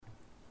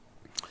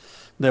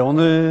네,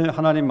 오늘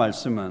하나님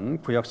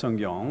말씀은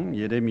구약성경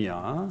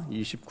예레미야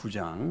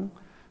 29장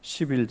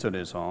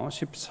 11절에서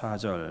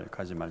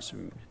 14절까지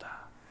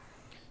말씀입니다.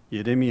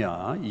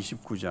 예레미야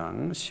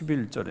 29장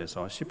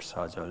 11절에서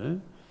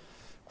 14절,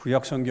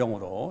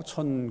 구약성경으로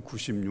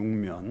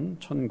 1096면,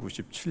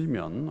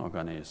 1097면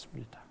어간에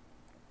있습니다.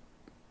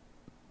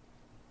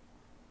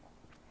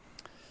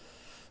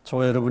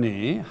 저와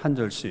여러분이 한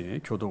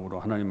절씩 교독으로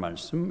하나님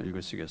말씀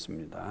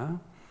읽으시겠습니다.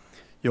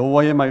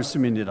 여호와의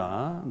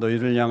말씀이니라.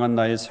 너희를 향한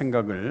나의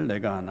생각을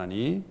내가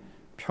아나니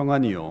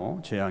평안이요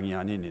재앙이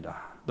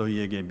아니니라.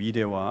 너희에게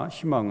미래와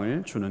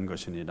희망을 주는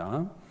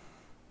것이니라.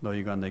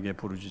 너희가 내게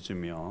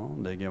부르짖으며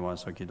내게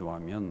와서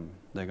기도하면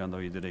내가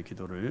너희들의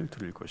기도를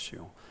들을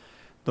것이요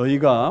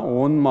너희가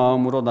온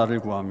마음으로 나를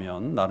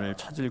구하면 나를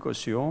찾을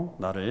것이요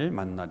나를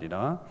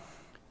만나리라.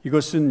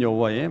 이것은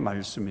여호와의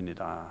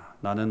말씀이니라.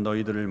 나는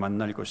너희들을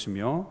만날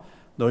것이며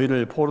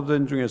너희를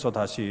포로된 중에서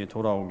다시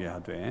돌아오게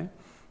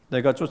하되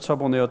내가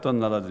쫓아보내었던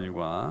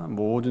나라들과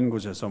모든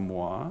곳에서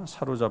모아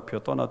사로잡혀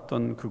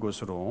떠났던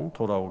그곳으로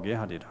돌아오게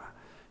하리라.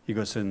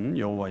 이것은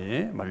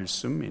여호와의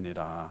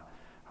말씀이니라.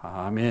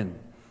 아멘.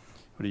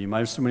 우리 이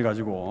말씀을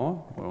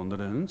가지고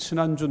오늘은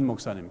신한준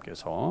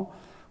목사님께서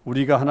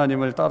우리가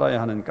하나님을 따라야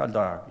하는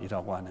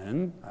까닭이라고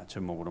하는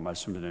제목으로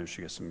말씀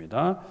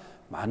전해주시겠습니다.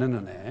 많은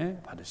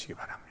은혜 받으시기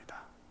바랍니다.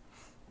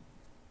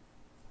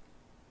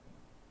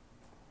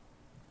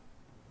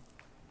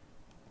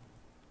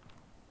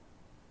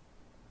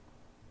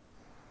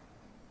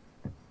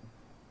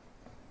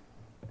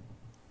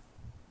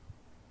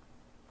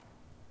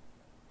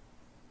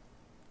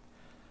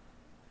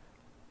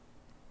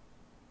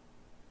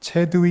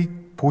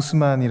 체드윅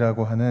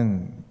보스만이라고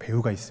하는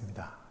배우가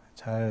있습니다.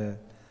 잘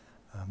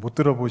못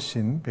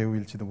들어보신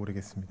배우일지도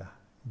모르겠습니다.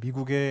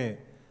 미국의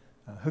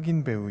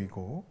흑인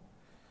배우이고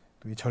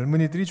또 이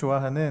젊은이들이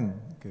좋아하는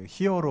그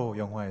히어로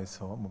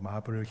영화에서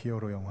마블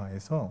히어로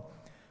영화에서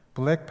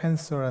블랙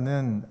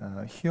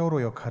팬서라는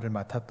히어로 역할을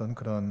맡았던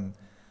그런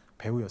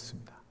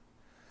배우였습니다.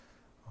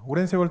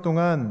 오랜 세월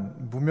동안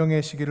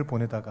무명의 시기를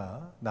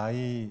보내다가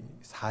나이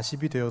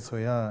 40이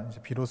되어서야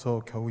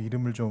비로소 겨우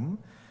이름을 좀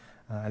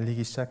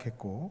알리기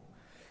시작했고,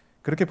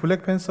 그렇게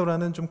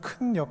블랙팬서라는 좀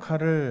큰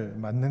역할을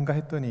맡는가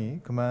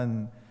했더니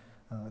그만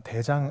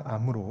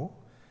대장암으로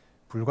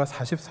불과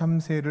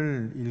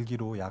 43세를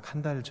일기로 약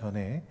한 달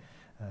전에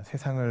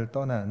세상을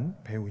떠난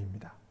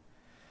배우입니다.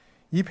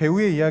 이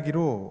배우의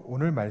이야기로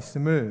오늘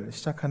말씀을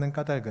시작하는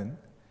까닭은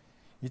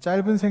이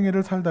짧은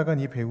생애를 살다간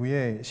이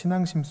배우의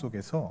신앙심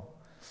속에서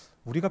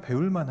우리가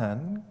배울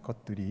만한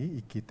것들이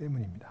있기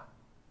때문입니다.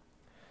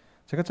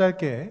 제가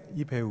짧게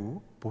이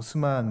배우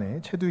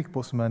체드윅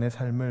보스만의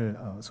삶을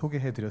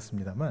소개해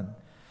드렸습니다만,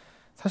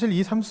 사실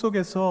이 삶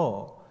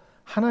속에서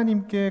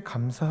하나님께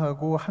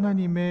감사하고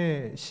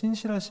하나님의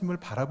신실하심을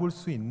바라볼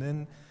수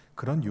있는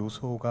그런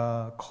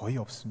요소가 거의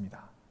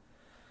없습니다.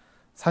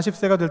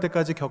 40세가 될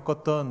때까지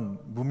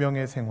겪었던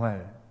무명의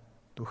생활,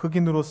 또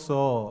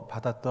흑인으로서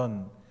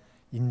받았던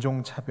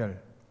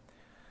인종차별,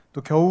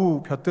 또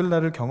겨우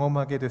볕들날을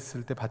경험하게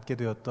됐을 때 받게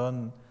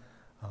되었던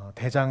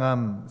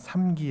대장암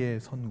 3기의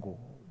선고,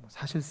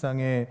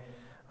 사실상의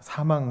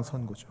사망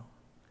선고죠.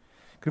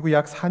 그리고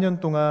약 4년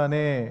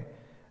동안의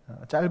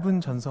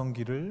짧은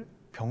전성기를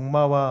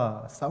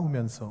병마와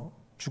싸우면서,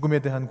 죽음에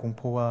대한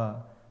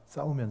공포와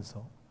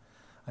싸우면서,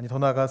 아니 더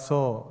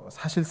나아가서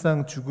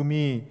사실상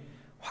죽음이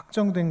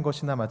확정된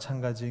것이나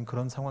마찬가지인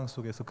그런 상황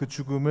속에서 그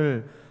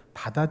죽음을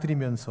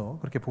받아들이면서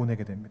그렇게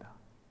보내게 됩니다.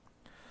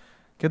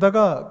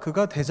 게다가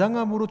그가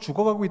대장암으로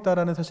죽어가고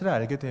있다는 사실을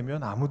알게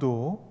되면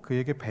아무도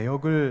그에게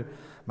배역을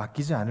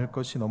맡기지 않을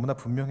것이 너무나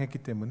분명했기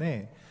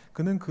때문에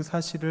그는 그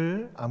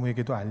사실을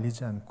아무에게도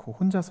알리지 않고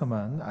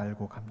혼자서만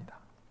알고 갑니다.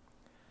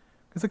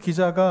 그래서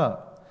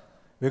기자가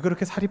왜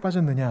그렇게 살이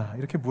빠졌느냐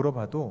이렇게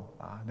물어봐도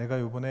내가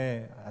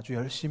이번에 아주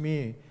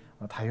열심히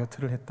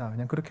다이어트를 했다,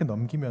 그냥 그렇게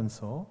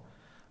넘기면서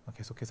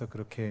계속해서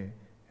그렇게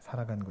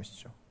살아간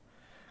것이죠.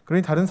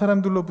 그러니 다른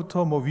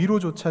사람들로부터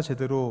위로조차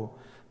제대로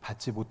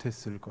받지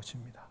못했을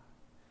것입니다.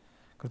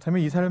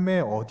 그렇다면 이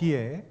삶의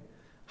어디에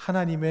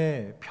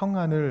하나님의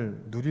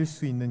평안을 누릴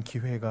수 있는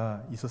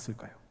기회가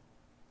있었을까요?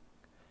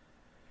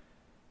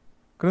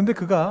 그런데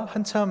그가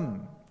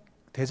한참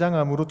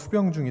대장암으로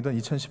투병 중이던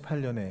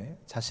 2018년에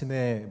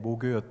자신의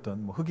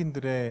모교였던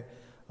흑인들의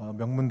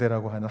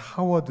명문대라고 하는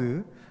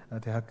하워드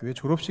대학교의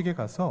졸업식에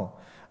가서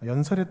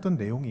연설했던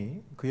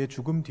내용이 그의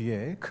죽음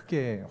뒤에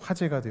크게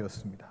화제가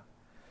되었습니다.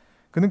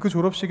 그는 그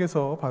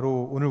졸업식에서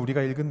바로 오늘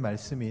우리가 읽은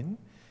말씀인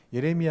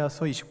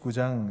예레미야서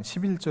 29장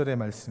 11절의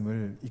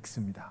말씀을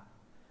읽습니다.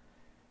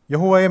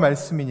 여호와의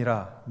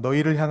말씀이니라.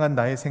 너희를 향한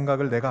나의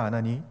생각을 내가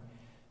아나니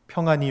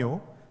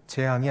평안이요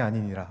재앙이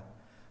아니니라.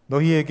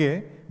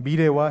 너희에게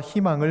미래와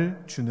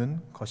희망을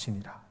주는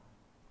것이니라.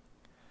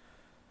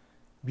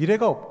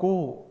 미래가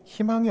없고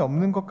희망이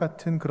없는 것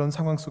같은 그런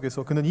상황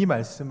속에서 그는 이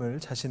말씀을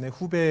자신의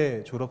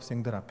후배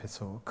졸업생들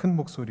앞에서 큰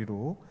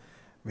목소리로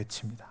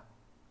외칩니다.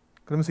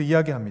 그러면서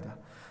이야기합니다.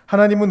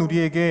 하나님은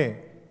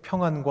우리에게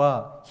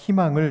평안과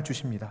희망을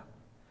주십니다.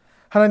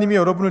 하나님이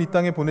여러분을 이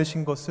땅에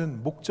보내신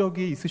것은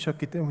목적이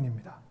있으셨기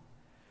때문입니다.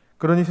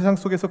 그러니 세상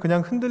속에서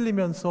그냥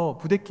흔들리면서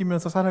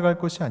부대끼면서 살아갈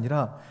것이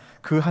아니라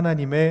그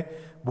하나님의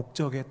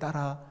목적에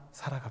따라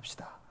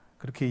살아갑시다.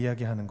 그렇게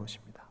이야기하는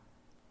것입니다.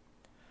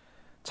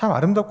 참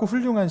아름답고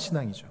훌륭한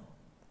신앙이죠.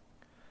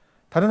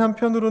 다른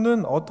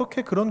한편으로는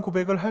어떻게 그런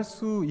고백을 할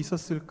수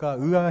있었을까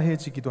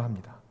의아해지기도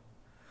합니다.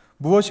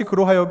 무엇이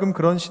그로 하여금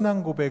그런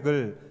신앙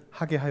고백을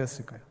하게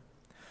하였을까요?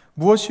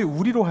 무엇이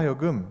우리로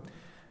하여금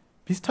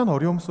비슷한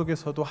어려움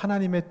속에서도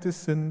하나님의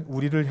뜻은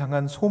우리를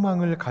향한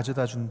소망을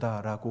가져다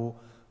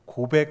준다라고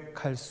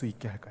고백할 수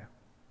있게 할까요?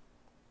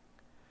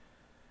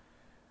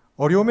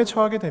 어려움에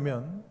처하게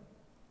되면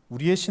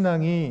우리의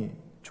신앙이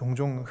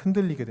종종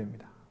흔들리게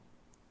됩니다.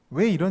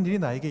 왜 이런 일이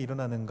나에게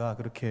일어나는가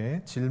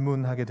그렇게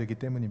질문하게 되기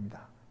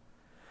때문입니다.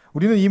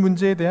 우리는 이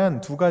문제에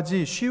대한 두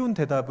가지 쉬운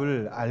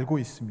대답을 알고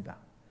있습니다.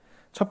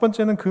 첫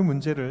번째는 그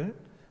문제를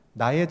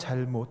나의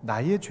잘못,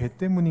 나의 죄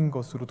때문인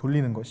것으로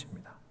돌리는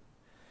것입니다.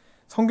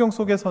 성경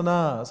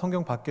속에서나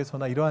성경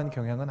밖에서나 이러한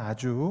경향은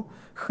아주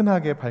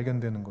흔하게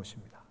발견되는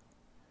것입니다.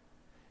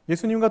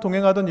 예수님과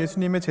동행하던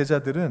예수님의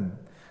제자들은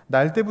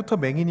날 때부터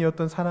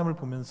맹인이었던 사람을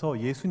보면서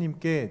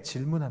예수님께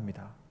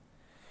질문합니다.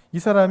 이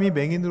사람이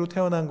맹인으로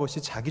태어난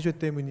것이 자기 죄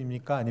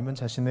때문입니까? 아니면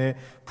자신의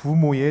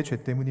부모의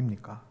죄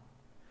때문입니까?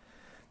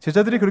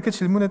 제자들이 그렇게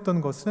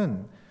질문했던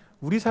것은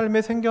우리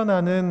삶에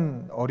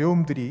생겨나는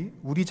어려움들이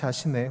우리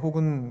자신의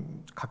혹은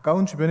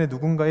가까운 주변의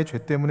누군가의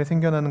죄 때문에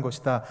생겨나는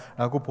것이다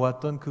라고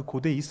보았던 그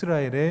고대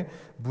이스라엘의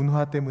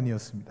문화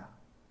때문이었습니다.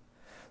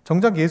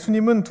 정작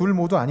예수님은 둘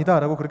모두 아니다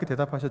라고 그렇게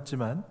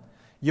대답하셨지만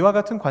이와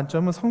같은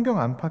관점은 성경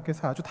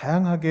안팎에서 아주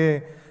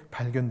다양하게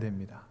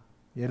발견됩니다.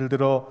 예를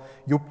들어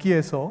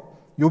욥기에서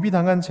욥이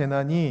당한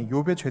재난이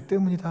욥의 죄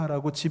때문이다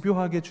라고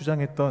집요하게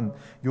주장했던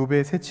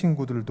욥의 세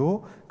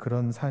친구들도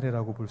그런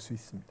사례라고 볼 수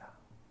있습니다.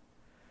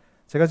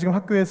 제가 지금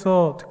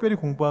학교에서 특별히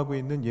공부하고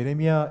있는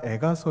예레미야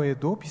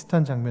애가서에도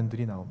비슷한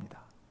장면들이 나옵니다.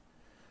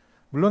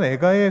 물론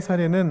애가의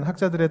사례는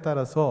학자들에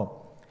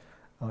따라서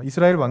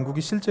이스라엘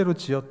왕국이 실제로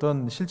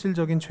지었던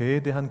실질적인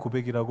죄에 대한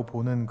고백이라고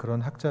보는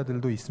그런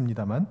학자들도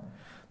있습니다만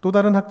또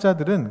다른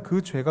학자들은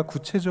그 죄가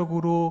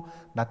구체적으로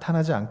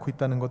나타나지 않고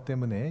있다는 것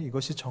때문에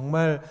이것이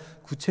정말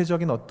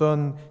구체적인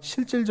어떤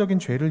실질적인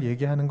죄를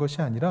얘기하는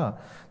것이 아니라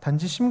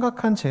단지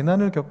심각한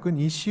재난을 겪은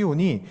이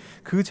시온이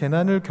그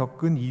재난을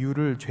겪은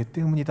이유를 죄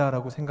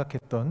때문이다라고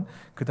생각했던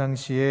그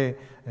당시의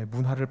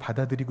문화를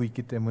받아들이고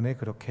있기 때문에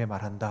그렇게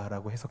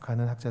말한다라고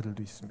해석하는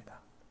학자들도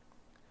있습니다.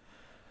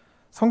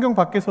 성경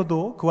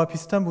밖에서도 그와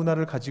비슷한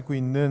문화를 가지고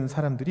있는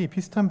사람들이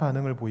비슷한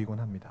반응을 보이곤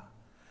합니다.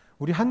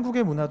 우리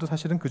한국의 문화도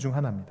사실은 그중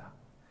하나입니다.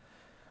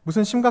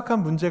 무슨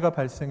심각한 문제가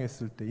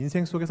발생했을 때,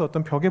 인생 속에서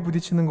어떤 벽에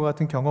부딪히는 것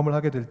같은 경험을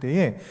하게 될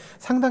때에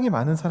상당히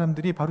많은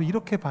사람들이 바로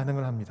이렇게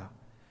반응을 합니다.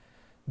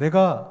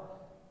 내가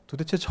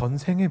도대체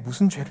전생에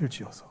무슨 죄를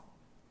지어서,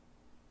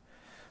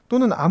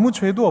 또는 아무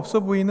죄도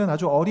없어 보이는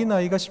아주 어린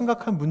아이가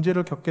심각한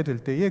문제를 겪게 될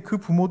때에 그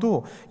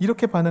부모도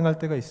이렇게 반응할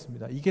때가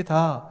있습니다. 이게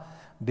다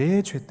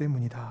내 죄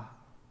때문이다.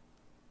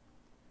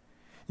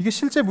 이게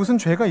실제 무슨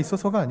죄가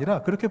있어서가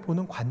아니라 그렇게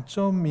보는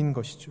관점인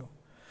것이죠.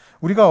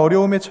 우리가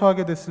어려움에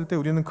처하게 됐을 때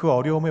우리는 그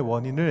어려움의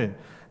원인을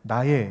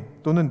나의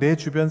또는 내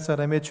주변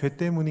사람의 죄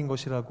때문인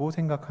것이라고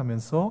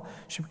생각하면서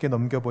쉽게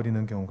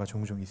넘겨버리는 경우가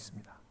종종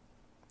있습니다.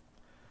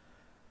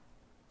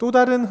 또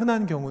다른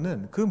흔한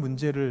경우는 그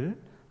문제를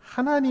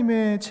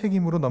하나님의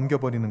책임으로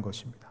넘겨버리는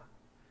것입니다.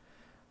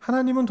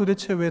 하나님은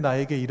도대체 왜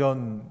나에게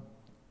이런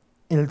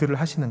일들을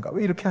하시는가?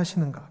 왜 이렇게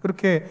하시는가?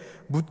 그렇게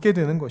묻게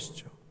되는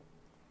것이죠.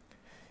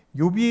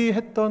 욥이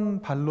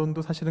했던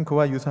반론도 사실은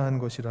그와 유사한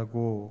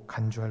것이라고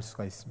간주할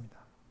수가 있습니다.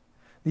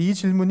 이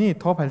질문이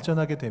더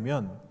발전하게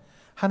되면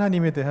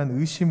하나님에 대한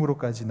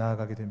의심으로까지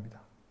나아가게 됩니다.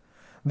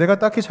 내가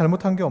딱히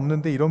잘못한 게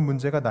없는데 이런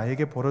문제가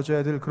나에게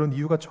벌어져야 될 그런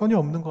이유가 전혀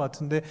없는 것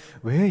같은데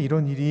왜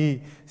이런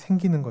일이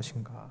생기는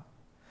것인가?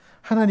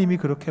 하나님이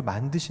그렇게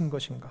만드신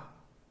것인가?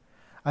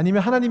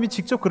 아니면 하나님이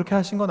직접 그렇게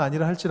하신 건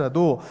아니라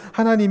할지라도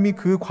하나님이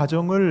그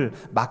과정을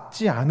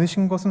막지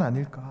않으신 것은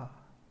아닐까?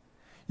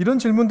 이런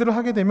질문들을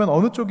하게 되면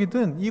어느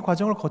쪽이든 이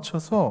과정을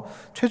거쳐서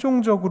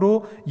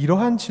최종적으로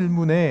이러한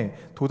질문에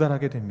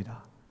도달하게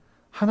됩니다.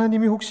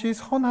 하나님이 혹시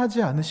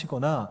선하지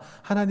않으시거나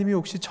하나님이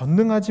혹시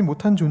전능하지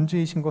못한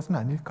존재이신 것은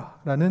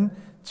아닐까라는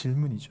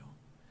질문이죠.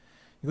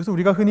 이것을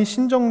우리가 흔히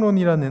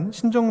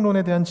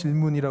신정론에 대한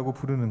질문이라고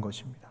부르는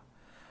것입니다.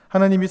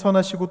 하나님이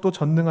선하시고 또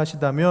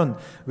전능하시다면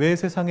왜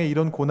세상에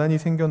이런 고난이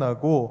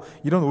생겨나고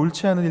이런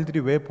옳지 않은 일들이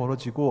왜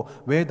벌어지고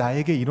왜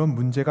나에게 이런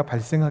문제가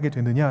발생하게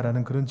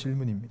되느냐라는 그런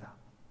질문입니다.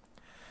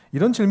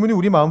 이런 질문이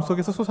우리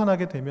마음속에서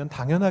솟아나게 되면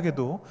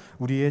당연하게도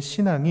우리의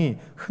신앙이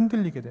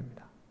흔들리게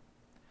됩니다.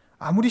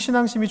 아무리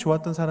신앙심이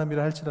좋았던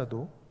사람이라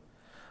할지라도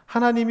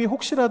하나님이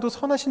혹시라도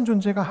선하신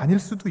존재가 아닐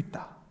수도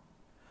있다.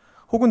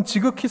 혹은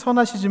지극히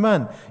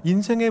선하시지만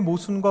인생의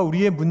모순과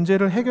우리의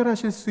문제를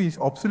해결하실 수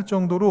없을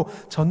정도로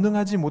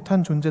전능하지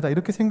못한 존재다.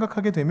 이렇게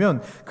생각하게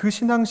되면 그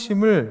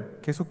신앙심을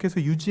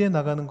계속해서 유지해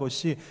나가는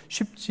것이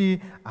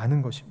쉽지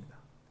않은 것입니다.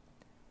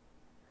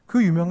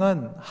 그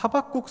유명한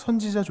하박국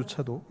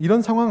선지자조차도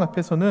이런 상황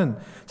앞에서는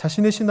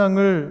자신의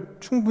신앙을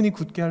충분히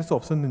굳게 할 수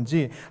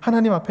없었는지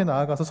하나님 앞에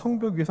나아가서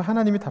성벽 위에서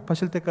하나님이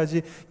답하실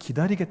때까지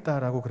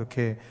기다리겠다라고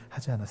그렇게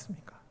하지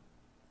않았습니까?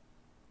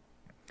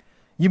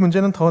 이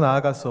문제는 더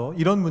나아가서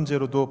이런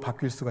문제로도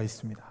바뀔 수가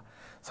있습니다.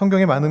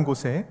 성경의 많은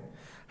곳에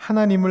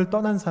하나님을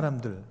떠난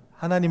사람들,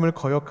 하나님을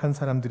거역한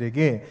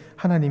사람들에게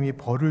하나님이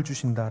벌을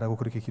주신다라고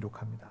그렇게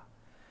기록합니다.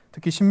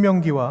 특히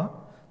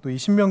신명기와 또 이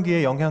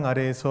신명기의 영향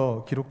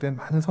아래에서 기록된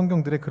많은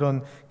성경들의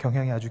그런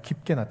경향이 아주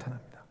깊게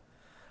나타납니다.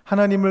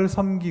 하나님을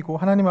섬기고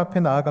하나님 앞에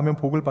나아가면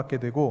복을 받게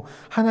되고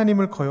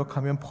하나님을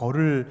거역하면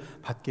벌을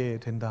받게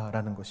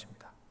된다라는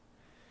것입니다.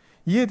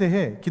 이에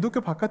대해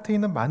기독교 바깥에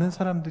있는 많은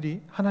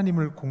사람들이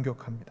하나님을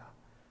공격합니다.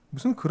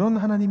 무슨 그런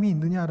하나님이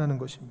있느냐라는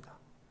것입니다.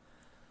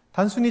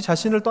 단순히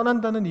자신을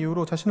떠난다는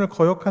이유로, 자신을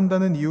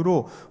거역한다는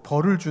이유로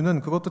벌을 주는,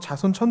 그것도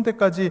자손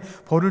천대까지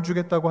벌을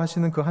주겠다고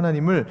하시는 그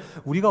하나님을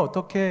우리가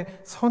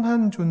어떻게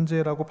선한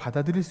존재라고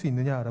받아들일 수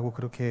있느냐라고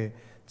그렇게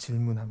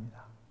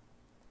질문합니다.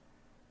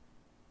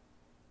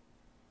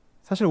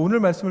 사실 오늘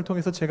말씀을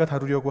통해서 제가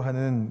다루려고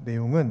하는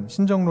내용은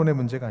신정론의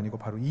문제가 아니고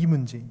바로 이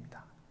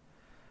문제입니다.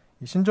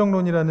 이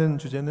신정론이라는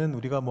주제는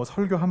우리가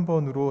설교 한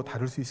번으로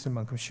다룰 수 있을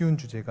만큼 쉬운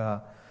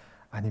주제가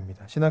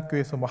아닙니다.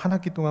 신학교에서 한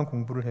학기 동안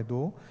공부를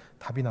해도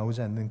답이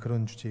나오지 않는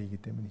그런 주제이기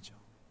때문이죠.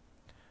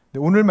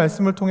 오늘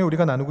말씀을 통해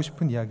우리가 나누고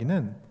싶은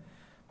이야기는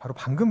바로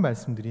방금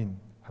말씀드린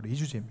바로 이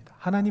주제입니다.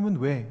 하나님은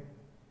왜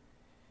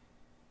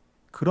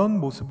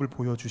그런 모습을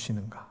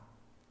보여주시는가?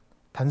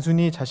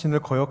 단순히 자신을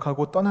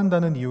거역하고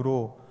떠난다는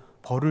이유로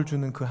벌을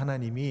주는 그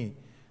하나님이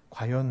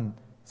과연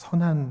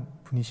선한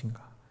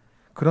분이신가?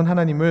 그런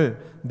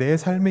하나님을 내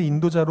삶의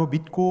인도자로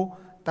믿고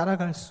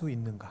따라갈 수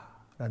있는가?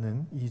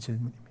 라는 이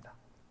질문입니다.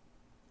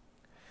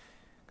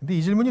 근데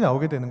이 질문이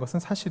나오게 되는 것은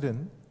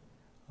사실은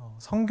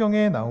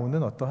성경에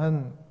나오는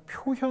어떠한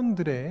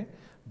표현들에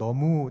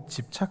너무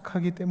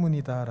집착하기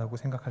때문이다라고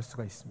생각할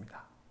수가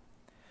있습니다.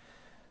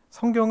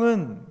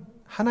 성경은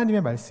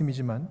하나님의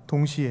말씀이지만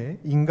동시에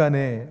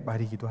인간의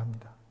말이기도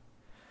합니다.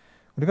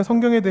 우리가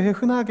성경에 대해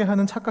흔하게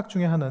하는 착각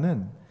중에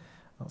하나는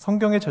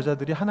성경의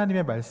저자들이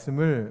하나님의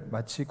말씀을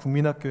마치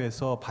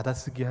국민학교에서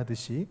받아쓰기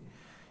하듯이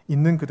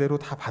있는 그대로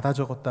다 받아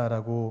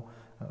적었다라고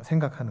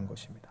생각하는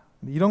것입니다.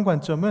 이런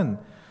관점은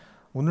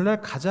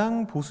오늘날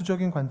가장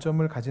보수적인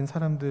관점을 가진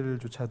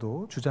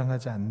사람들조차도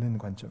주장하지 않는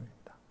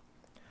관점입니다.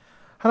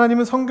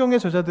 하나님은 성경의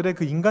저자들의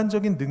그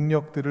인간적인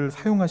능력들을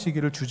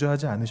사용하시기를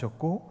주저하지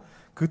않으셨고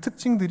그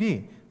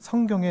특징들이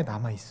성경에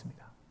남아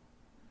있습니다.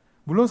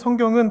 물론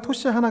성경은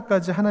토시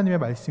하나까지 하나님의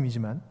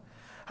말씀이지만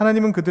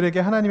하나님은 그들에게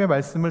하나님의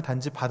말씀을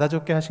단지 받아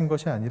적게 하신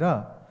것이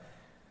아니라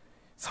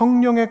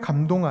성령의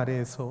감동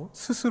아래에서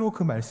스스로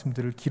그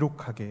말씀들을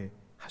기록하게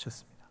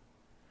하셨습니다.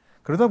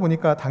 그러다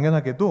보니까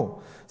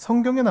당연하게도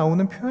성경에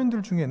나오는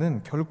표현들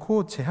중에는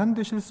결코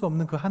제한되실 수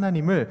없는 그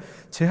하나님을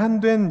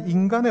제한된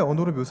인간의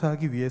언어로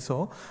묘사하기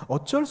위해서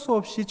어쩔 수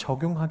없이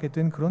적용하게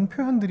된 그런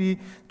표현들이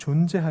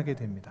존재하게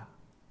됩니다.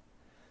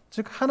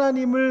 즉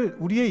하나님을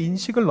우리의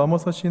인식을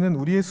넘어서시는,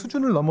 우리의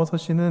수준을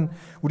넘어서시는,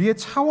 우리의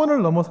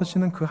차원을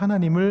넘어서시는 그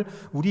하나님을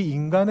우리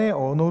인간의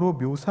언어로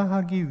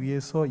묘사하기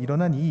위해서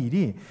일어난 이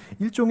일이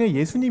일종의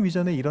예수님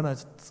이전에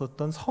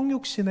일어났었던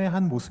성육신의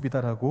한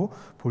모습이다라고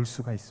볼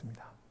수가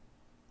있습니다.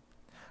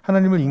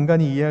 하나님을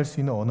인간이 이해할 수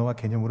있는 언어와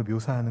개념으로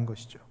묘사하는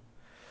것이죠.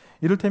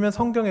 이를테면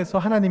성경에서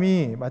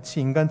하나님이 마치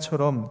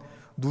인간처럼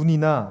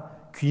눈이나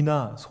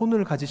귀나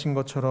손을 가지신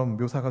것처럼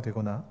묘사가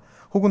되거나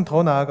혹은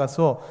더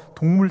나아가서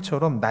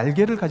동물처럼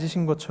날개를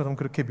가지신 것처럼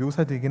그렇게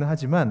묘사되기는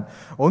하지만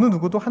어느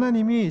누구도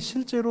하나님이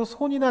실제로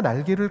손이나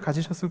날개를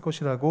가지셨을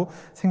것이라고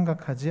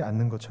생각하지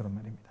않는 것처럼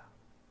말입니다.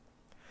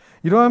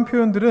 이러한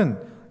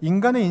표현들은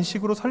인간의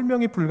인식으로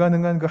설명이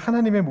불가능한 그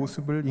하나님의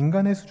모습을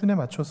인간의 수준에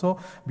맞춰서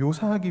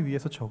묘사하기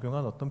위해서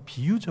적용한 어떤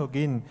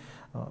비유적인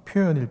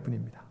표현일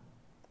뿐입니다.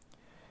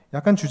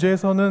 약간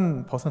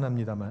주제에서는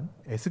벗어납니다만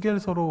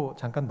에스겔서로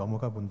잠깐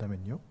넘어가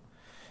본다면요.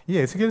 이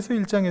에스겔서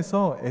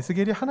 1장에서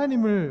에스겔이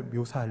하나님을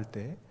묘사할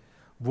때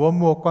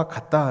무엇과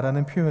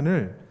같다라는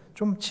표현을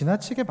좀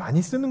지나치게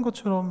많이 쓰는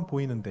것처럼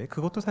보이는데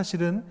그것도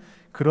사실은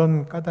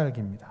그런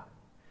까닭입니다.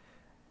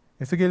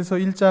 에스겔서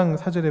 1장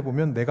 4절에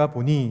보면 내가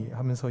보니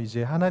하면서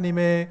이제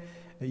하나님의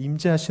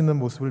임재하시는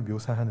모습을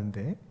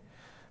묘사하는데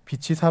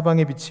빛이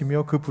사방에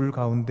비치며 그 불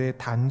가운데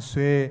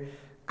단쇠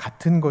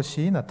같은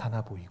것이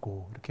나타나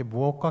보이고 이렇게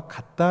무엇과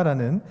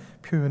같다라는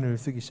표현을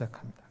쓰기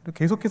시작합니다.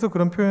 계속해서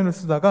그런 표현을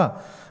쓰다가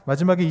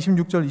마지막에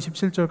 26절,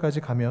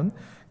 27절까지 가면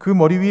그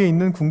머리 위에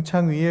있는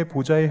궁창 위에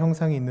보좌의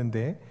형상이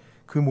있는데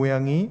그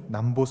모양이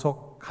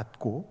남보석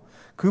같고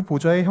그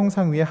보좌의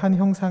형상 위에 한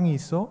형상이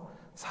있어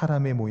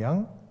사람의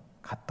모양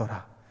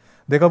같더라.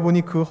 내가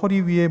보니 그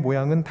허리 위의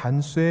모양은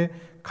단쇠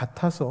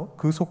같아서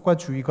그 속과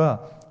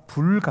주위가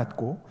불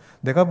같고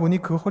내가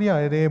보니 그 허리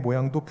아래의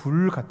모양도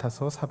불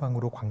같아서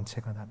사방으로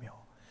광채가 나며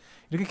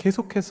이렇게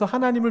계속해서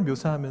하나님을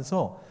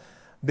묘사하면서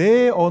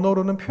내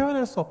언어로는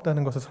표현할 수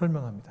없다는 것을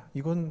설명합니다.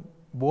 이건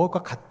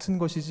뭐가 같은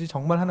것이지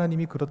정말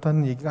하나님이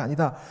그렇다는 얘기가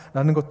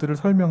아니다라는 것들을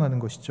설명하는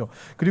것이죠.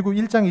 그리고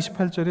 1장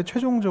 28절에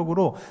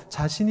최종적으로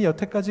자신이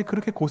여태까지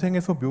그렇게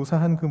고생해서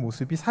묘사한 그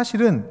모습이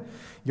사실은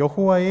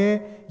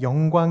여호와의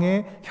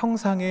영광의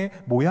형상의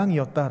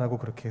모양이었다라고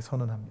그렇게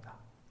선언합니다.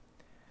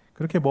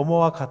 그렇게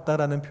뭐뭐와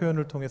같다라는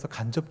표현을 통해서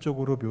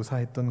간접적으로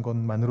묘사했던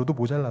것만으로도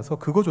모자라서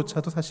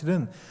그거조차도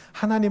사실은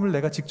하나님을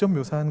내가 직접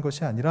묘사한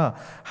것이 아니라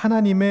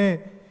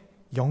하나님의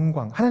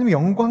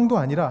영광도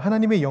아니라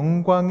하나님의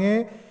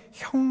영광의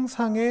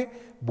형상의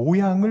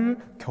모양을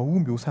겨우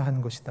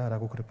묘사한 것이다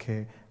라고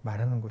그렇게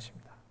말하는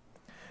것입니다.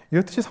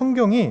 이렇듯이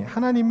성경이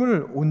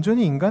하나님을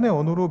온전히 인간의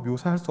언어로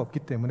묘사할 수 없기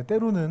때문에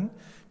때로는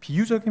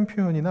비유적인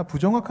표현이나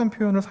부정확한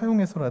표현을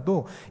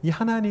사용해서라도 이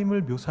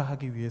하나님을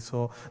묘사하기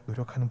위해서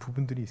노력하는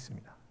부분들이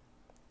있습니다.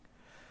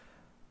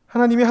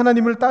 하나님이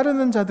하나님을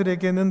따르는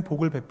자들에게는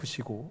복을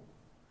베푸시고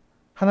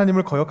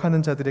하나님을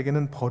거역하는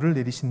자들에게는 벌을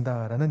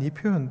내리신다라는 이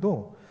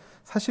표현도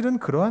사실은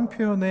그러한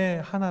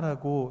표현의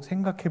하나라고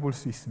생각해 볼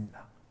수 있습니다.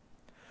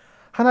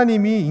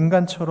 하나님이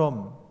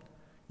인간처럼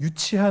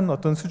유치한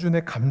어떤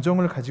수준의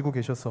감정을 가지고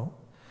계셔서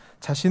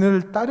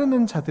자신을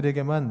따르는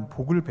자들에게만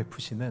복을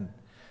베푸시는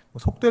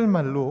속될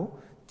말로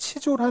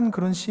치졸한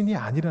그런 신이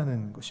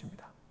아니라는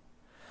것입니다.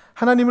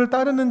 하나님을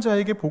따르는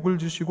자에게 복을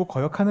주시고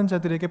거역하는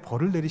자들에게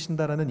벌을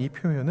내리신다라는 이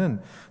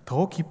표현은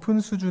더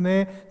깊은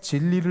수준의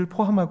진리를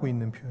포함하고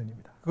있는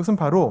표현입니다. 그것은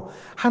바로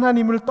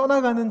하나님을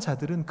떠나가는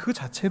자들은 그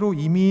자체로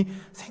이미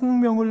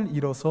생명을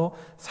잃어서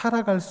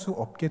살아갈 수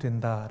없게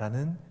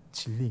된다라는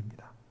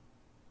진리입니다.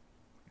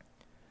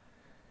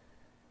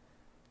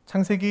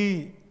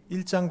 창세기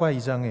 1장과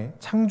 2장의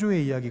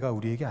창조의 이야기가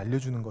우리에게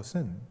알려주는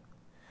것은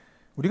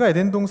우리가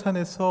에덴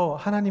동산에서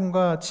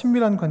하나님과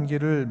친밀한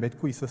관계를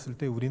맺고 있었을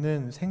때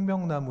우리는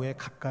생명나무에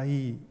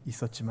가까이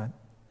있었지만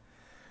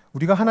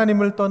우리가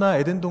하나님을 떠나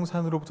에덴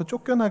동산으로부터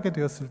쫓겨나게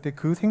되었을 때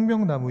그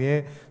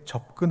생명나무에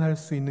접근할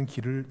수 있는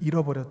길을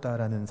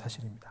잃어버렸다라는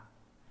사실입니다.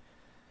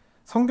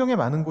 성경의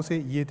많은 곳에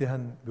이에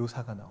대한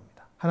묘사가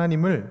나옵니다.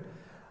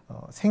 하나님을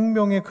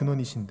생명의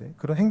근원이신데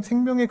그런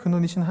생명의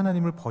근원이신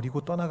하나님을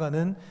버리고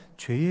떠나가는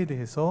죄에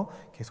대해서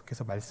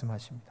계속해서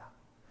말씀하십니다.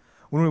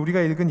 오늘 우리가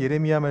읽은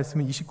예레미야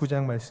말씀은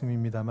 29장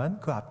말씀입니다만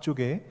그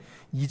앞쪽에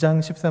 2장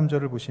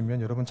 13절을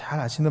보시면 여러분 잘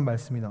아시는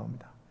말씀이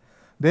나옵니다.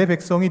 내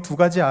백성이 두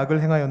가지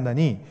악을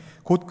행하였나니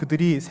곧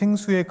그들이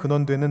생수의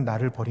근원되는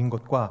나를 버린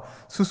것과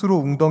스스로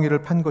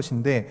웅덩이를 판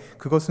것인데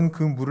그것은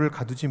그 물을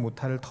가두지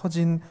못할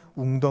터진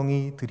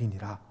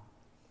웅덩이들이니라.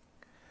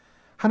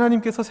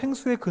 하나님께서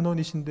생수의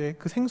근원이신데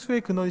그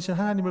생수의 근원이신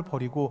하나님을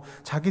버리고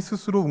자기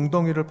스스로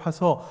웅덩이를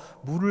파서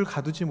물을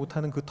가두지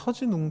못하는 그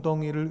터진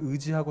웅덩이를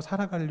의지하고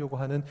살아가려고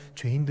하는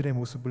죄인들의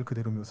모습을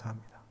그대로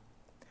묘사합니다.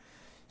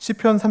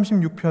 시편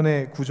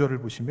 36편의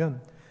 9절을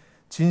보시면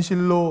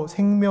진실로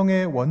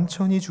생명의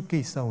원천이 주께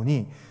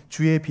있사오니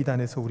주의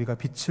비단에서 우리가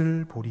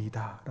빛을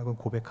보리이다 라고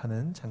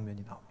고백하는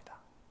장면이 나옵니다.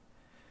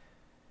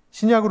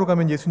 신약으로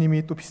가면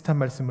예수님이 또 비슷한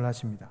말씀을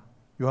하십니다.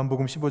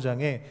 요한복음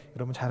 15장에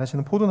여러분 잘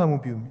아시는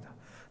포도나무 비유입니다.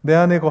 내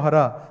안에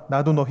거하라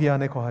나도 너희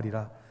안에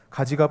거하리라.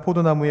 가지가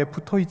포도나무에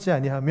붙어있지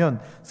아니하면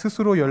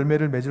스스로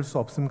열매를 맺을 수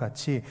없음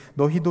같이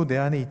너희도 내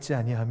안에 있지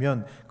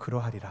아니하면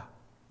그러하리라.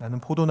 나는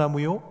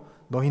포도나무요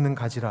너희는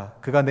가지라.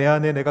 그가 내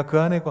안에 내가 그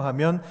안에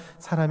거하면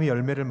사람이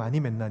열매를 많이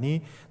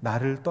맺나니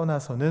나를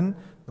떠나서는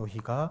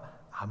너희가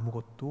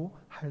아무것도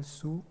할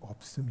수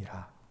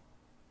없음이라.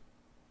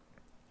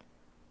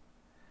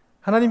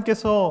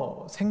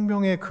 하나님께서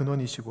생명의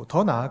근원이시고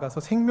더 나아가서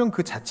생명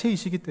그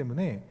자체이시기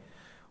때문에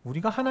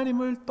우리가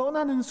하나님을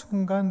떠나는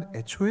순간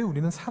애초에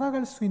우리는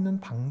살아갈 수 있는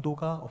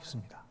방도가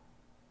없습니다.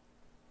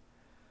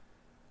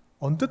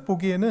 언뜻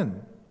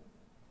보기에는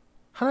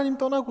하나님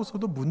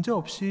떠나고서도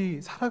문제없이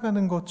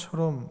살아가는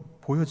것처럼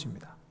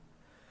보여집니다.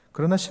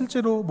 그러나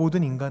실제로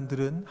모든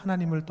인간들은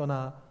하나님을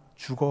떠나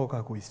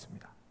죽어가고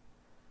있습니다.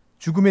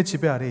 죽음의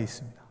지배 아래에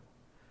있습니다.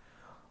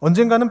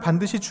 언젠가는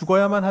반드시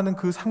죽어야만 하는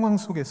그 상황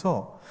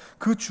속에서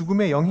그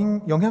죽음의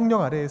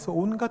영향력 아래에서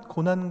온갖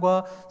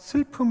고난과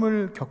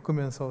슬픔을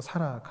겪으면서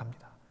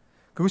살아갑니다.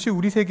 그것이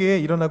우리 세계에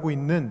일어나고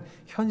있는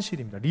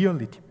현실입니다.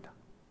 리얼리티입니다.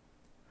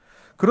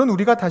 그런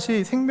우리가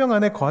다시 생명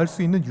안에 거할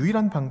수 있는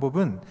유일한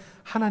방법은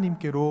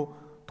하나님께로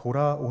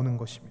돌아오는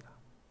것입니다.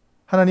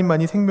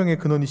 하나님만이 생명의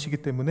근원이시기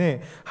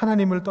때문에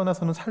하나님을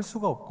떠나서는 살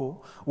수가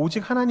없고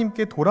오직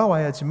하나님께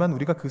돌아와야지만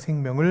우리가 그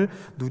생명을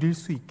누릴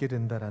수 있게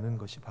된다는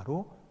것이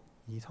바로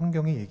이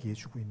성경이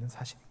얘기해주고 있는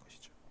사실인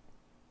것이죠.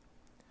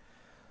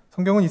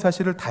 성경은 이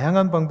사실을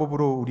다양한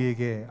방법으로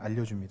우리에게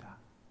알려줍니다.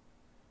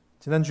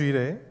 지난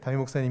주일에 담임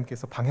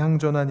목사님께서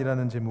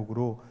방향전환이라는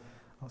제목으로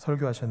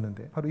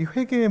설교하셨는데 바로 이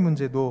회개의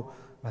문제도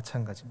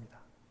마찬가지입니다.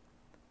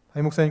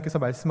 담임 목사님께서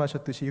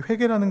말씀하셨듯이 이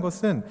회개라는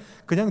것은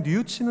그냥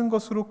뉘우치는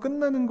것으로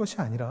끝나는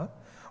것이 아니라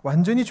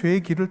완전히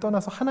죄의 길을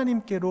떠나서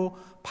하나님께로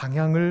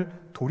방향을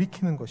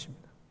돌이키는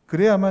것입니다.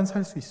 그래야만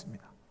살 수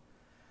있습니다.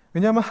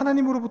 왜냐하면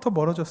하나님으로부터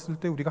멀어졌을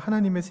때 우리가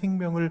하나님의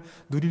생명을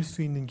누릴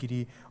수 있는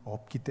길이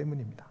없기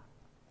때문입니다.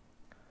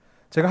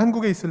 제가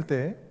한국에 있을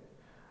때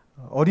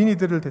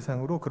어린이들을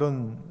대상으로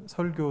그런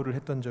설교를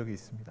했던 적이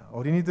있습니다.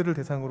 어린이들을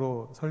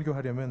대상으로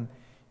설교하려면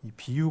이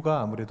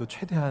비유가 아무래도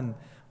최대한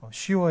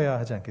쉬워야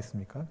하지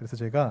않겠습니까? 그래서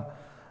제가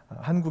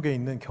한국에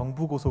있는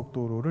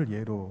경부고속도로를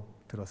예로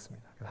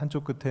들었습니다.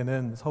 한쪽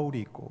끝에는 서울이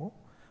있고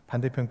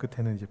반대편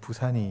끝에는 이제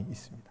부산이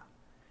있습니다.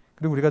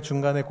 그리고 우리가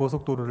중간에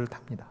고속도로를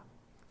탑니다.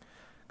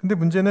 근데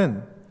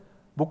문제는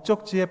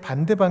목적지의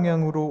반대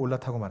방향으로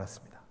올라타고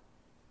말았습니다.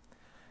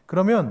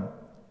 그러면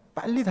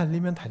빨리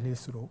달리면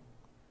달릴수록,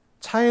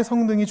 차의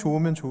성능이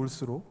좋으면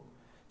좋을수록,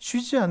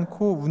 쉬지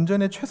않고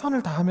운전에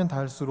최선을 다하면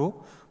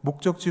다할수록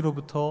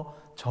목적지로부터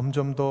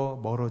점점 더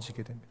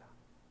멀어지게 됩니다.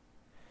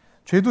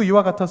 죄도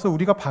이와 같아서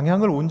우리가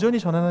방향을 온전히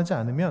전환하지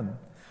않으면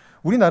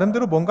우리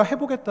나름대로 뭔가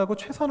해보겠다고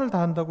최선을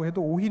다한다고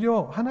해도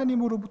오히려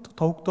하나님으로부터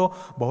더욱더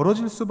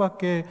멀어질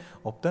수밖에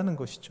없다는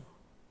것이죠.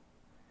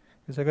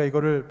 제가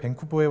이거를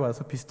밴쿠버에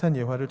와서 비슷한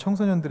예화를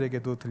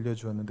청소년들에게도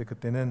들려주었는데,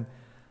 그때는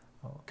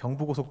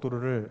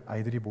경부고속도로를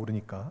아이들이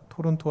모르니까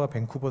토론토와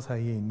밴쿠버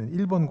사이에 있는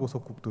일본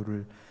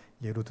고속국도를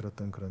예로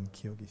들었던 그런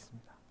기억이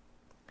있습니다.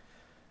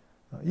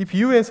 이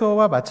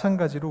비유에서와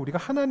마찬가지로 우리가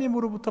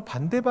하나님으로부터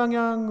반대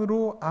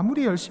방향으로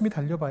아무리 열심히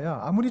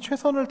달려봐야, 아무리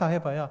최선을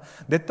다해봐야,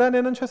 내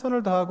딴에는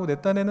최선을 다하고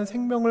내 딴에는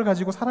생명을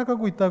가지고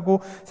살아가고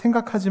있다고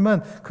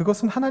생각하지만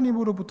그것은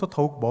하나님으로부터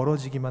더욱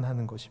멀어지기만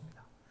하는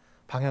것입니다.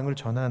 방향을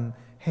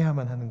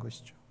전환해야만 하는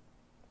것이죠.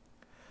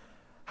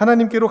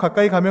 하나님께로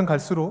가까이 가면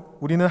갈수록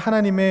우리는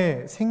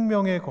하나님의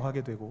생명에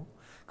거하게 되고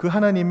그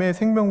하나님의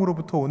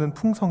생명으로부터 오는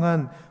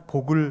풍성한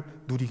복을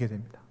누리게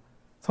됩니다.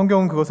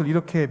 성경은 그것을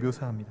이렇게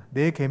묘사합니다.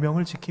 내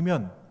계명을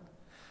지키면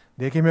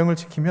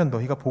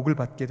너희가 복을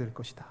받게 될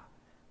것이다.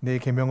 내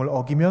계명을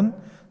어기면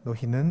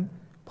너희는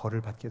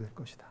벌을 받게 될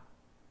것이다.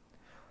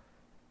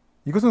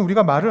 이것은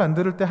우리가 말을 안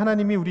들을 때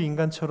하나님이 우리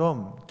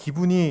인간처럼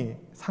기분이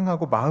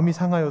상하고 마음이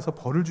상하여서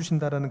벌을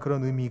주신다라는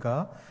그런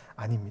의미가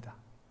아닙니다.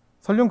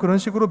 설령 그런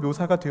식으로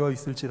묘사가 되어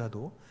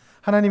있을지라도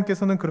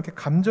하나님께서는 그렇게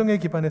감정에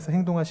기반해서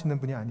행동하시는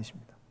분이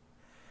아니십니다.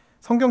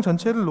 성경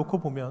전체를 놓고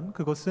보면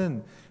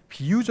그것은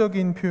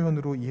비유적인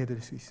표현으로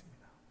이해될 수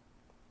있습니다.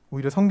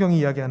 오히려 성경이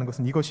이야기하는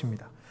것은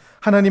이것입니다.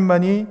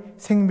 하나님만이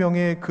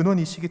생명의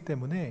근원이시기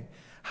때문에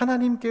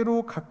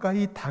하나님께로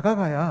가까이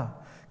다가가야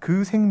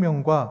그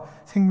생명과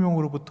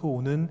생명으로부터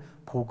오는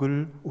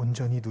복을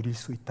온전히 누릴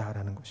수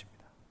있다라는 것입니다.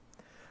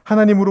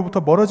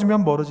 하나님으로부터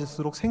멀어지면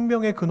멀어질수록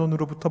생명의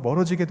근원으로부터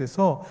멀어지게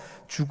돼서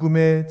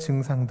죽음의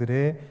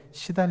증상들에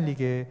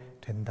시달리게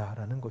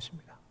된다라는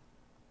것입니다.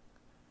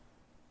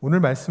 오늘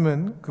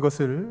말씀은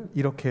그것을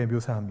이렇게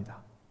묘사합니다.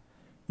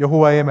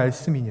 여호와의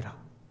말씀이니라.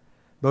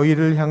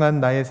 너희를 향한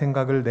나의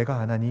생각을 내가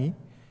아나니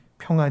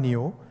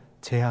평안이요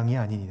재앙이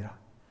아니니라.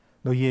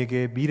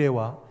 너희에게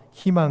미래와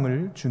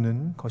희망을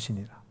주는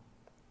것이니라.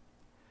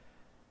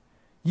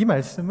 이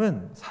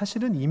말씀은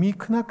사실은 이미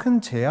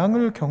크나큰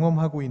재앙을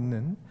경험하고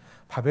있는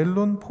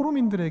바벨론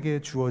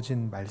포로민들에게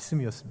주어진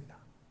말씀이었습니다.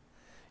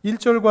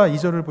 1절과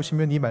 2절을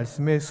보시면 이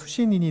말씀에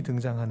수신인이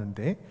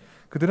등장하는데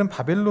그들은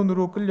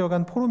바벨론으로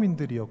끌려간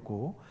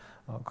포로민들이었고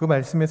그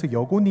말씀에서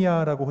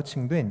여고니아라고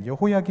호칭된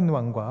여호야긴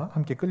왕과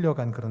함께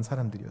끌려간 그런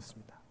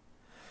사람들이었습니다.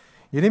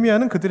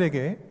 예레미야는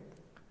그들에게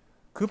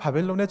그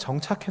바벨론에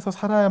정착해서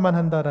살아야만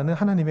한다라는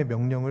하나님의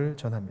명령을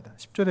전합니다.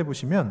 10절에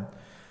보시면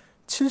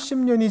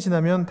 70년이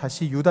지나면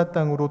다시 유다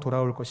땅으로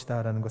돌아올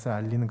것이다 라는 것을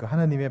알리는 그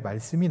하나님의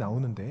말씀이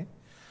나오는데,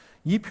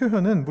 이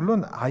표현은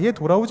물론 아예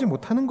돌아오지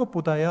못하는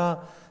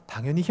것보다야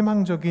당연히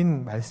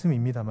희망적인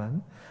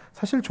말씀입니다만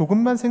사실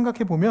조금만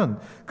생각해 보면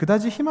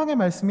그다지 희망의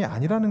말씀이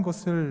아니라는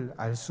것을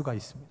알 수가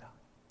있습니다.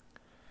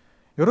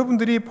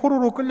 여러분들이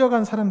포로로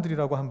끌려간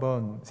사람들이라고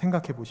한번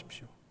생각해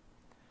보십시오.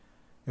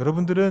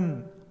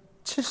 여러분들은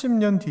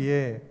 70년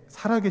뒤에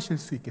살아계실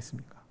수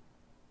있겠습니까?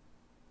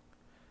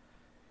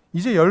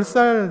 이제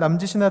 10살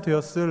남짓이나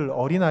되었을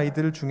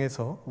어린아이들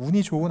중에서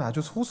운이 좋은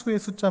아주 소수의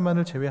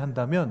숫자만을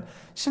제외한다면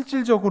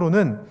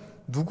실질적으로는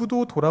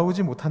누구도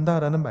돌아오지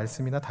못한다라는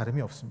말씀이나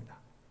다름이 없습니다.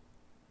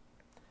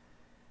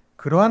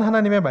 그러한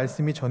하나님의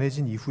말씀이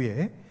전해진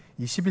이후에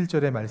이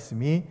 11절의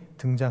말씀이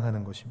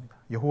등장하는 것입니다.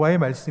 여호와의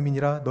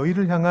말씀이니라.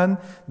 너희를 향한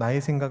나의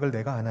생각을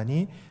내가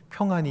아나니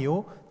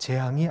평안이요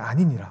재앙이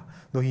아니니라.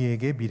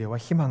 너희에게 미래와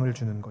희망을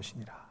주는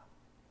것이니라.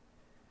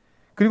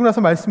 그리고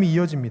나서 말씀이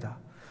이어집니다.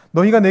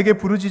 너희가 내게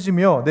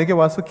부르짖으며 내게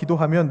와서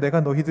기도하면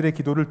내가 너희들의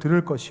기도를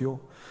들을 것이요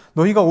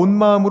너희가 온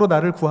마음으로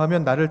나를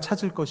구하면 나를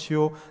찾을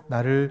것이요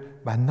나를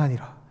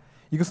만나니라.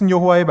 이것은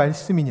여호와의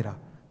말씀이니라.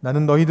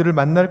 나는 너희들을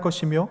만날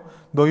것이며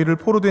너희를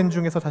포로된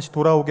중에서 다시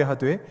돌아오게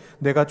하되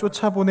내가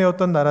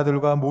쫓아보내었던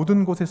나라들과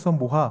모든 곳에서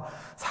모아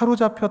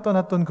사로잡혀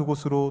떠났던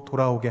그곳으로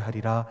돌아오게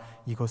하리라.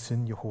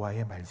 이것은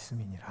여호와의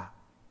말씀이니라.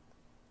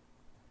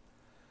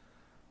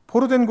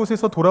 포로된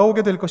곳에서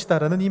돌아오게 될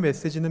것이다라는 이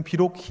메시지는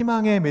비록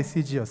희망의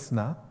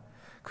메시지였으나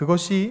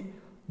그것이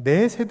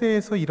내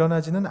세대에서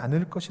일어나지는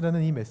않을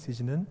것이라는 이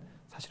메시지는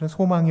사실은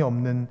소망이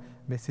없는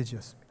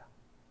메시지였습니다.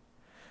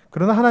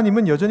 그러나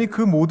하나님은 여전히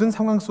그 모든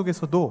상황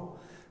속에서도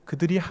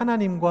그들이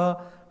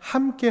하나님과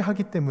함께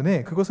하기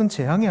때문에 그것은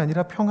재앙이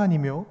아니라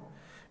평안이며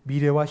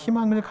미래와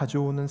희망을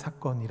가져오는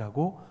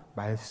사건이라고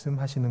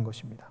말씀하시는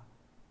것입니다.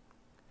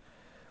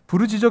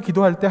 부르짖어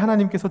기도할 때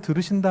하나님께서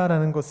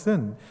들으신다라는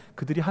것은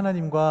그들이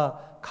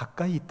하나님과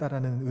가까이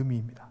있다라는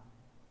의미입니다.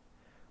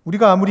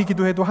 우리가 아무리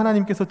기도해도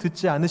하나님께서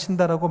듣지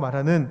않으신다라고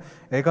말하는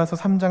에가서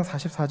 3장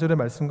 44절의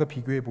말씀과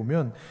비교해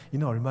보면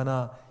이는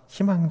얼마나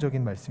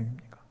희망적인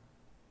말씀입니까?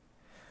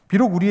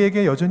 비록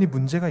우리에게 여전히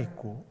문제가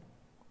있고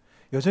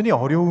여전히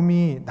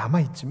어려움이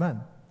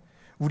남아있지만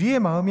우리의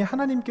마음이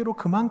하나님께로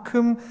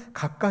그만큼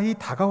가까이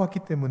다가왔기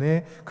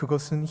때문에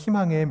그것은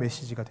희망의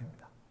메시지가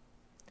됩니다.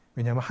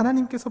 왜냐하면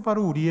하나님께서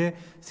바로 우리의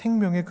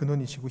생명의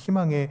근원이시고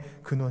희망의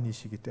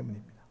근원이시기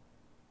때문입니다.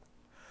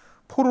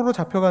 포로로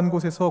잡혀간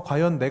곳에서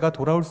과연 내가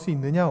돌아올 수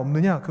있느냐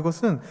없느냐,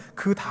 그것은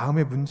그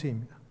다음의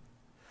문제입니다.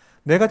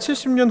 내가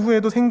 70년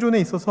후에도 생존에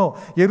있어서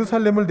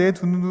예루살렘을 내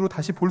두 눈으로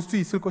다시 볼 수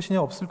있을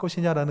것이냐 없을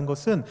것이냐라는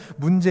것은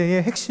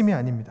문제의 핵심이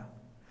아닙니다.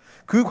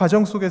 그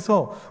과정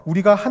속에서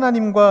우리가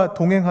하나님과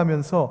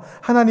동행하면서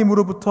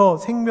하나님으로부터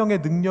생명의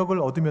능력을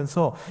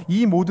얻으면서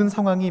이 모든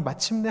상황이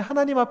마침내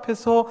하나님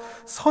앞에서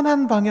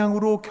선한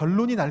방향으로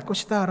결론이 날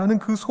것이다 라는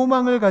그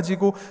소망을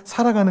가지고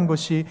살아가는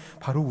것이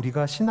바로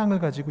우리가 신앙을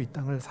가지고 이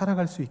땅을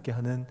살아갈 수 있게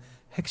하는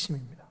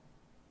핵심입니다.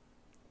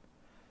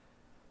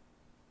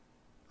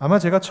 아마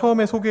제가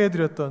처음에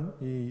소개해드렸던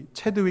이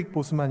체드윅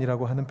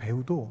보스만이라고 하는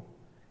배우도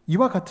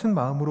이와 같은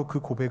마음으로 그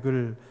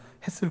고백을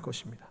했을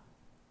것입니다.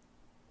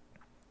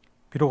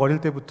 비록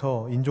어릴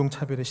때부터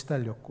인종차별에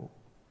시달렸고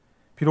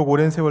비록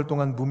오랜 세월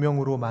동안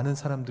무명으로 많은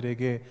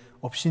사람들에게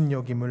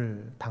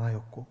업신여김을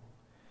당하였고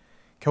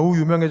겨우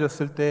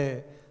유명해졌을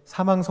때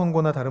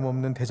사망선고나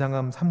다름없는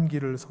대장암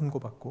 3기를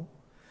선고받고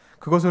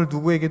그것을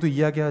누구에게도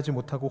이야기하지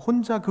못하고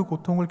혼자 그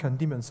고통을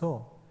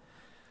견디면서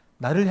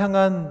나를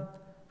향한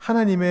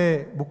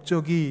하나님의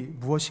목적이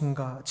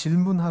무엇인가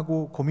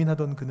질문하고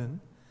고민하던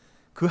그는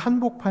그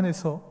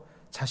한복판에서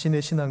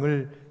자신의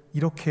신앙을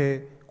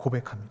이렇게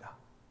고백합니다.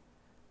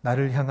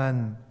 나를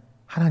향한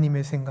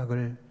하나님의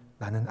생각을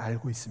나는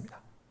알고 있습니다.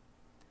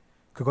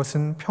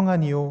 그것은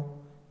평안이요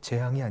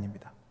재앙이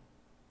아닙니다.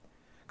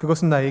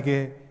 그것은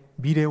나에게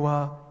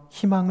미래와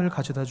희망을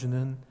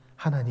가져다주는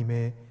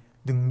하나님의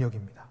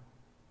능력입니다.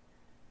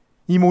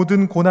 이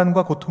모든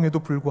고난과 고통에도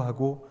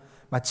불구하고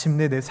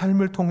마침내 내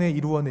삶을 통해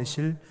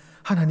이루어내실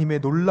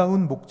하나님의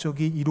놀라운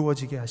목적이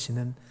이루어지게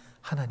하시는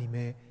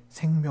하나님의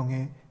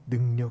생명의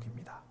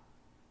능력입니다.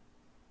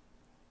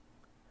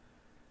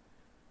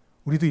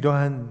 우리도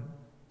이러한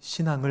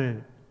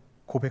신앙을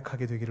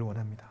고백하게 되기를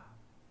원합니다.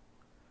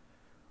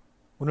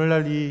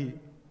 오늘날 이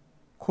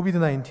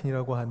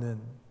코비드-19이라고 하는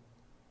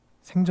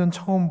생전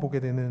처음 보게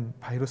되는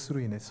바이러스로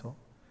인해서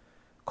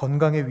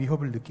건강의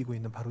위협을 느끼고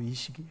있는 바로 이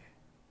시기에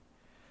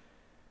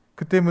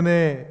그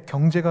때문에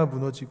경제가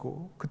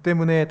무너지고 그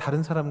때문에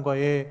다른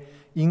사람과의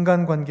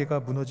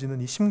인간관계가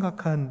무너지는 이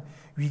심각한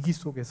위기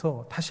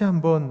속에서 다시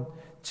한번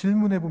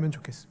질문해 보면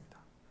좋겠습니다.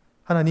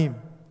 하나님,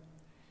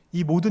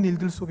 이 모든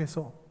일들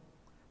속에서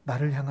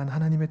나를 향한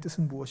하나님의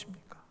뜻은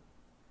무엇입니까?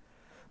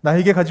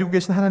 나에게 가지고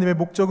계신 하나님의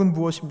목적은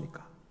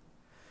무엇입니까?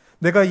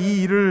 내가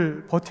이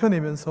일을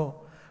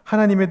버텨내면서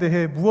하나님에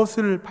대해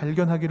무엇을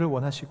발견하기를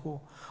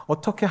원하시고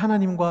어떻게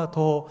하나님과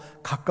더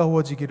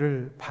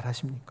가까워지기를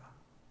바라십니까?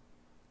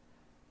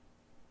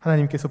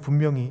 하나님께서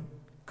분명히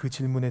그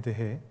질문에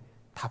대해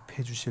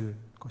답해 주실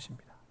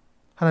것입니다.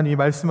 하나님이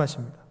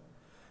말씀하십니다.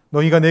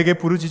 너희가 내게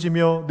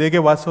부르짖으며 내게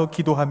와서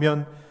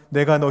기도하면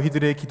내가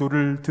너희들의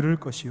기도를 들을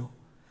것이요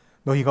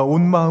너희가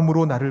온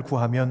마음으로 나를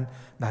구하면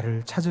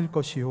나를 찾을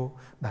것이요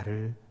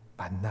나를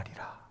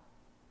만나리라.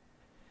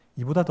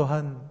 이보다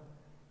더한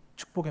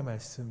축복의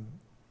말씀,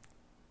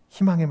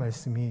 희망의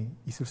말씀이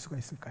있을 수가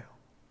있을까요?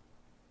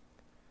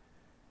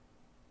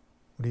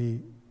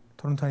 우리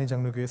토론토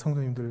장로교회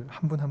성도님들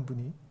한 분 한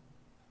분이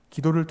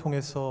기도를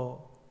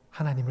통해서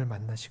하나님을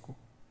만나시고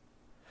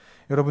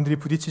여러분들이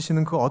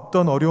부딪히시는 그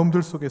어떤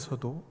어려움들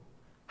속에서도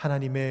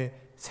하나님의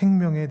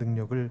생명의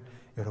능력을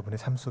여러분의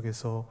삶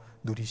속에서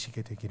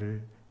누리시게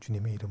되기를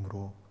주님의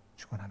이름으로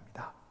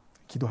축원합니다.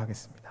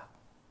 기도하겠습니다.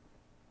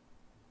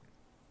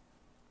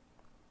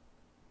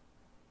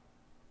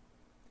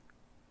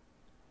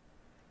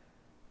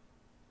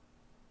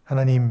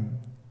 하나님,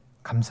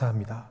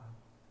 감사합니다.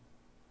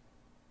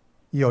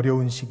 이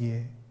어려운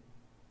시기에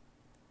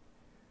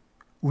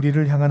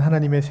우리를 향한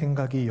하나님의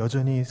생각이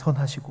여전히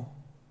선하시고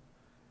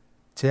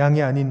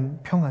재앙이 아닌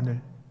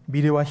평안을,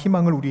 미래와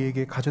희망을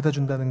우리에게 가져다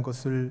준다는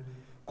것을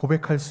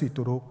고백할 수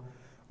있도록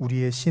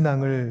우리의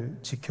신앙을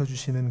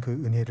지켜주시는 그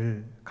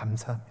은혜를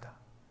감사합니다.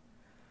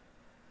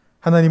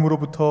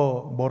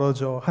 하나님으로부터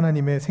멀어져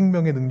하나님의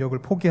생명의 능력을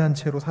포기한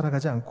채로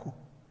살아가지 않고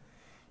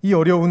이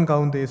어려운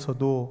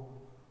가운데에서도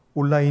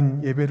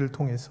온라인 예배를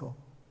통해서,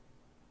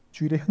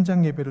 주일의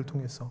현장 예배를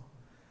통해서,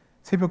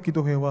 새벽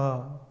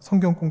기도회와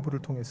성경 공부를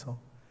통해서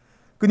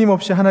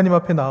끊임없이 하나님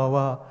앞에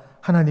나와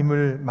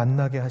하나님을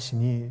만나게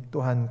하시니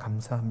또한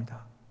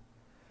감사합니다.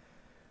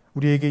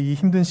 우리에게 이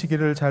힘든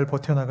시기를 잘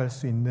버텨나갈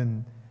수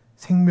있는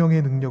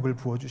생명의 능력을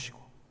부어주시고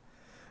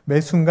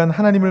매 순간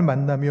하나님을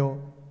만나며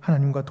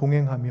하나님과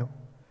동행하며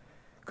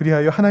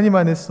그리하여 하나님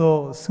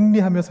안에서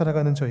승리하며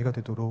살아가는 저희가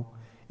되도록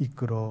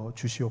이끌어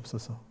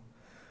주시옵소서.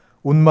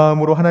 온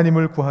마음으로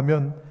하나님을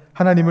구하면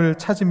하나님을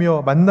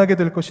찾으며 만나게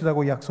될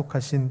것이라고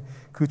약속하신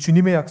그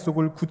주님의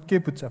약속을 굳게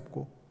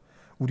붙잡고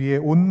우리의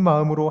온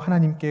마음으로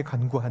하나님께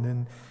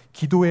간구하는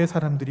기도의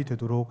사람들이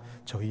되도록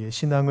저희의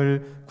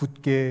신앙을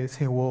굳게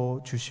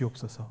세워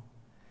주시옵소서.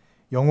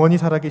 영원히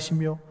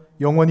살아계시며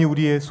영원히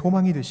우리의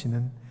소망이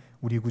되시는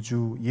우리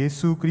구주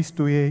예수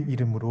그리스도의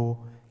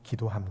이름으로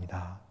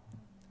기도합니다.